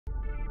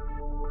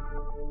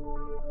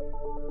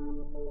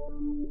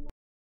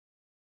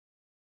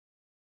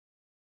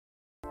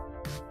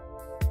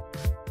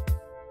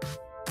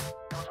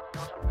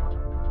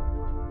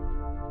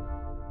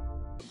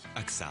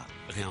AXA,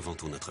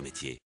 réinventons notre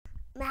métier.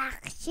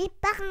 Marché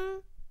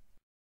parrain.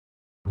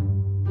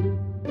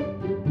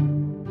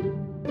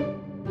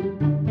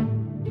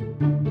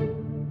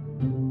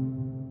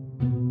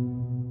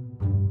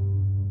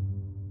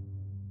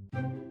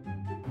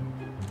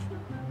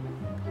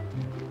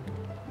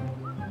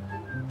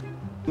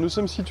 Nous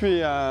sommes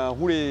situés à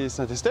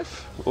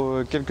Roulet-Saint-Estèphe,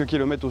 quelques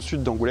kilomètres au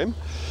sud d'Angoulême.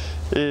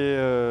 Et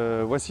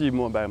voici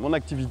mon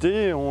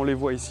activité, on les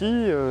voit ici.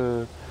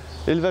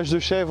 Élevage de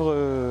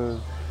chèvres,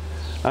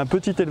 un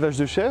petit élevage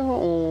de chèvres.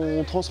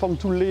 On transforme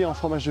tout le lait en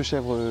fromage de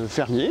chèvre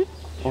fermier,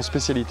 en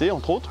spécialité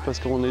entre autres, parce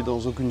qu'on n'est dans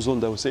aucune zone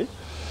d'AOC.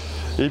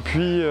 Et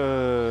puis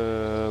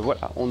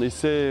voilà, on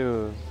essaie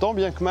tant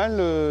bien que mal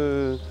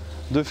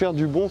de faire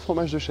du bon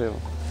fromage de chèvre.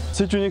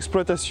 C'est une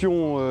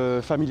exploitation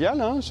familiale,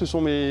 hein. Ce sont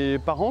mes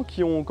parents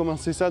qui ont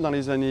commencé ça dans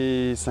les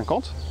années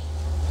 50.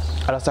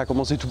 Alors ça a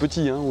commencé tout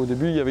petit, hein. Au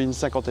début il y avait une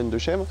cinquantaine de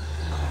chèvres.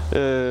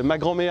 Ma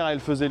grand-mère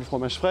elle faisait le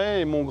fromage frais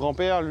et mon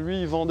grand-père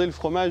lui vendait le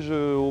fromage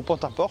au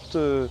porte-à-porte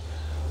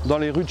dans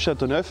les rues de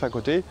Châteauneuf à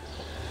côté.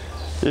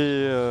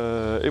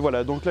 Et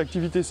voilà, donc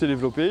l'activité s'est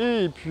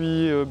développée et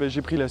puis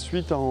j'ai pris la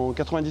suite en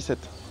 97.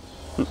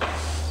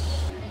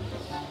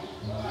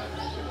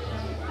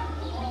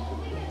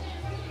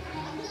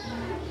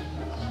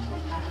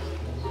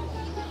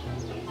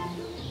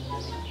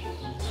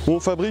 On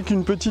fabrique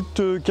une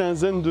petite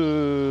quinzaine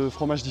de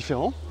fromages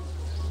différents.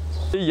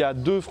 Et il y a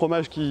 2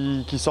 fromages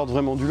qui sortent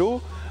vraiment du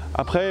lot.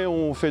 Après,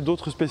 on fait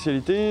d'autres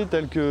spécialités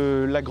telles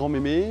que la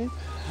grand-mémé,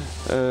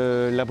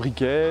 la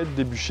briquette,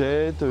 des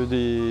bûchettes,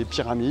 des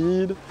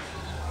pyramides,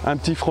 un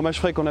petit fromage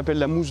frais qu'on appelle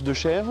la mousse de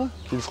chèvre,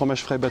 qui est le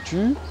fromage frais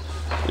battu,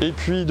 et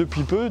puis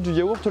depuis peu du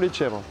yaourt au lait de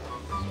chèvre.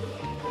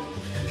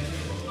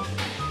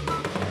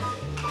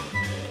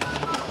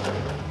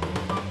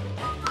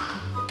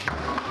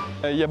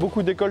 Il y a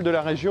beaucoup d'écoles de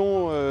la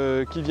région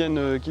qui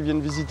viennent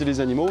visiter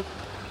les animaux.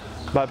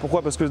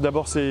 Pourquoi? Parce que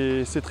d'abord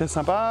c'est très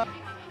sympa.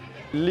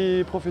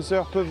 Les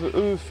professeurs peuvent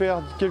eux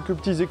faire quelques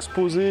petits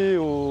exposés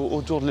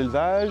autour de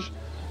l'élevage,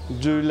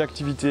 de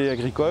l'activité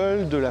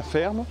agricole, de la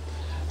ferme.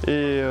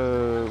 Et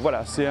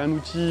voilà, c'est un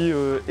outil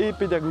et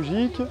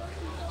pédagogique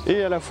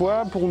et à la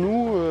fois pour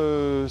nous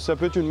ça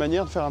peut être une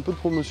manière de faire un peu de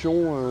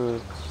promotion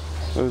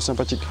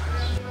sympathique.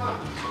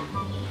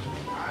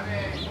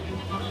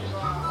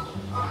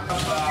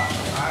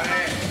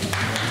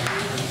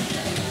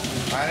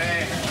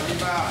 Allez, on y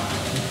va.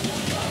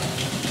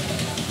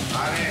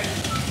 Allez.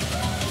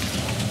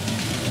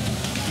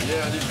 Il y a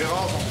la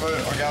différence entre,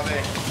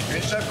 regardez,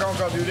 une chèvre qui a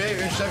encore du lait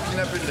et une chèvre qui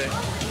n'a plus de lait.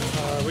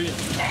 Ah oui.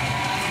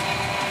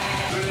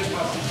 Je les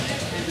passe ici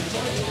et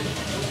descends ici.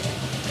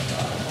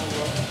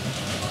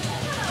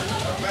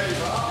 Après il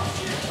va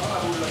dans la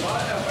boule là-bas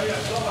et après il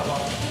ressort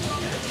là-bas.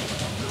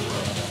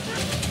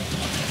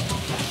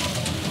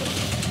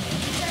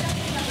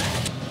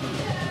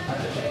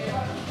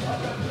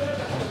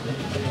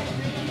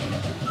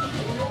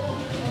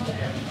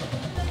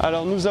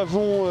 Alors nous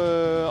avons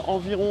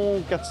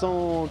environ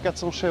 400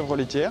 chèvres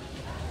laitières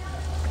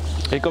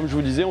et comme je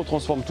vous disais, on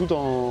transforme tout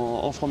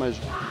en fromage.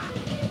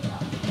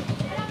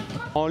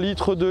 En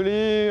litres de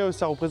lait,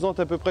 ça représente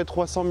à peu près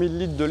 300 000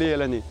 litres de lait à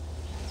l'année.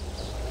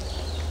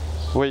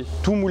 Oui,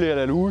 tout moulé à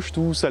la louche,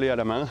 tout salé à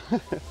la main.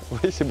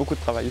 Oui, c'est beaucoup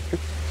de travail.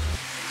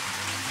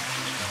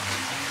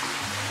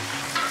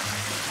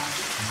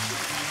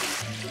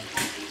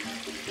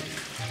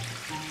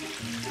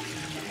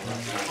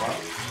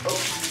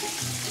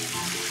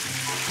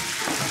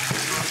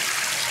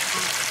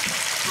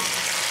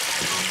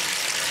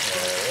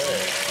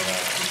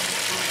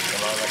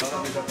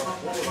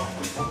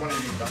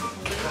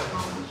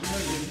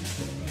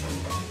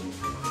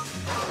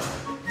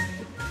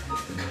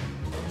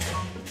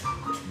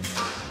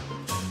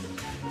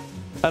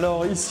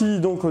 Alors ici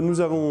donc nous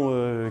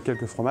avons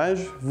quelques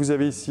fromages. Vous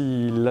avez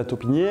ici la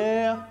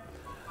taupinière,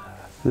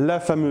 la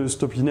fameuse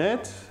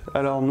taupinette.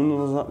 Alors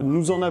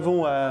nous en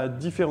avons à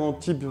différents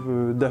types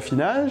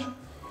d'affinage.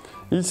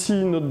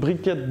 Ici notre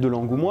briquette de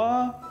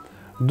l'angoumois.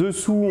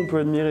 Dessous on peut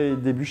admirer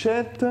des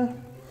bûchettes.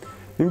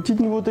 Une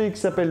petite nouveauté qui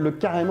s'appelle le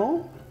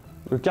carrément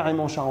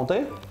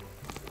charentais.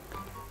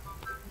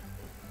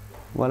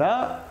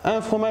 Voilà,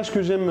 un fromage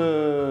que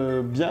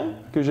j'aime bien,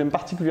 que j'aime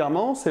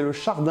particulièrement, c'est le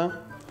chardin.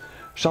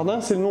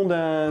 Chardin, c'est le nom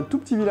d'un tout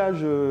petit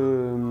village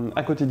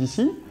à côté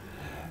d'ici.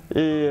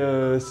 Et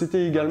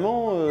c'était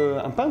également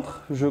un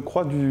peintre, je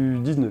crois, du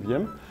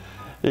 19e.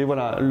 Et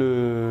voilà,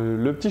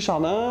 le petit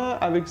chardin,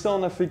 avec ça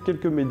on a fait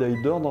quelques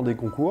médailles d'or dans des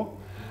concours.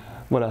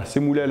 Voilà, c'est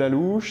moulé à la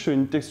louche,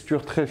 une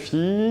texture très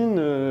fine,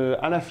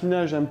 à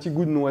l'affinage un petit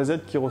goût de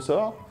noisette qui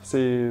ressort.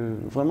 C'est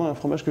vraiment un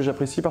fromage que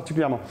j'apprécie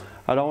particulièrement.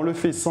 Alors on le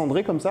fait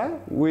cendré comme ça,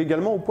 ou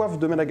également au poivre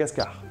de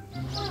Madagascar.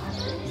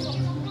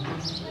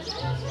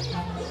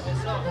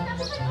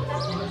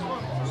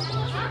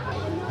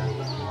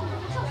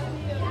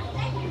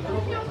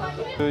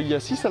 Il y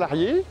a 6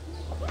 salariés,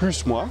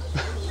 plus moi.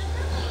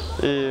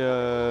 Et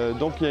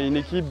donc il y a une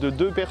équipe de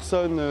 2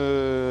 personnes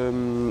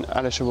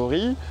à la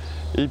chevrerie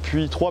et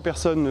puis 3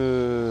 personnes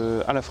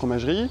à la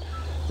fromagerie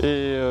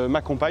et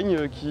ma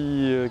compagne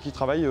qui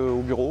travaille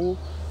au bureau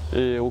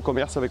et au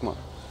commerce avec moi.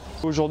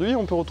 Aujourd'hui,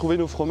 on peut retrouver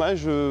nos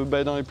fromages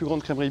dans les plus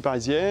grandes crèmeries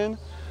parisiennes,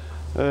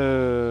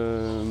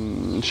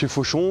 chez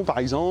Fauchon par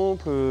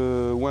exemple,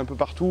 ou un peu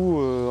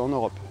partout en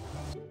Europe.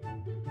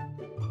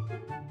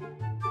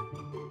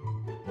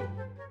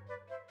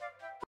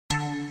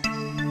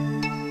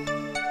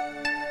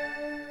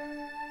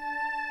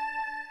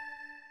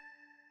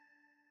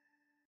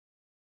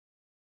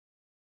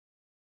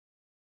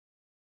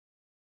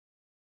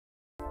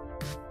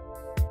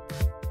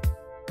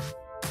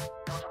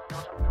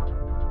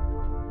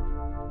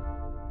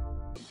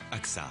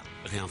 AXA,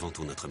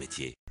 réinventons notre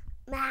métier.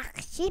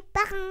 Marché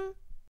parrain.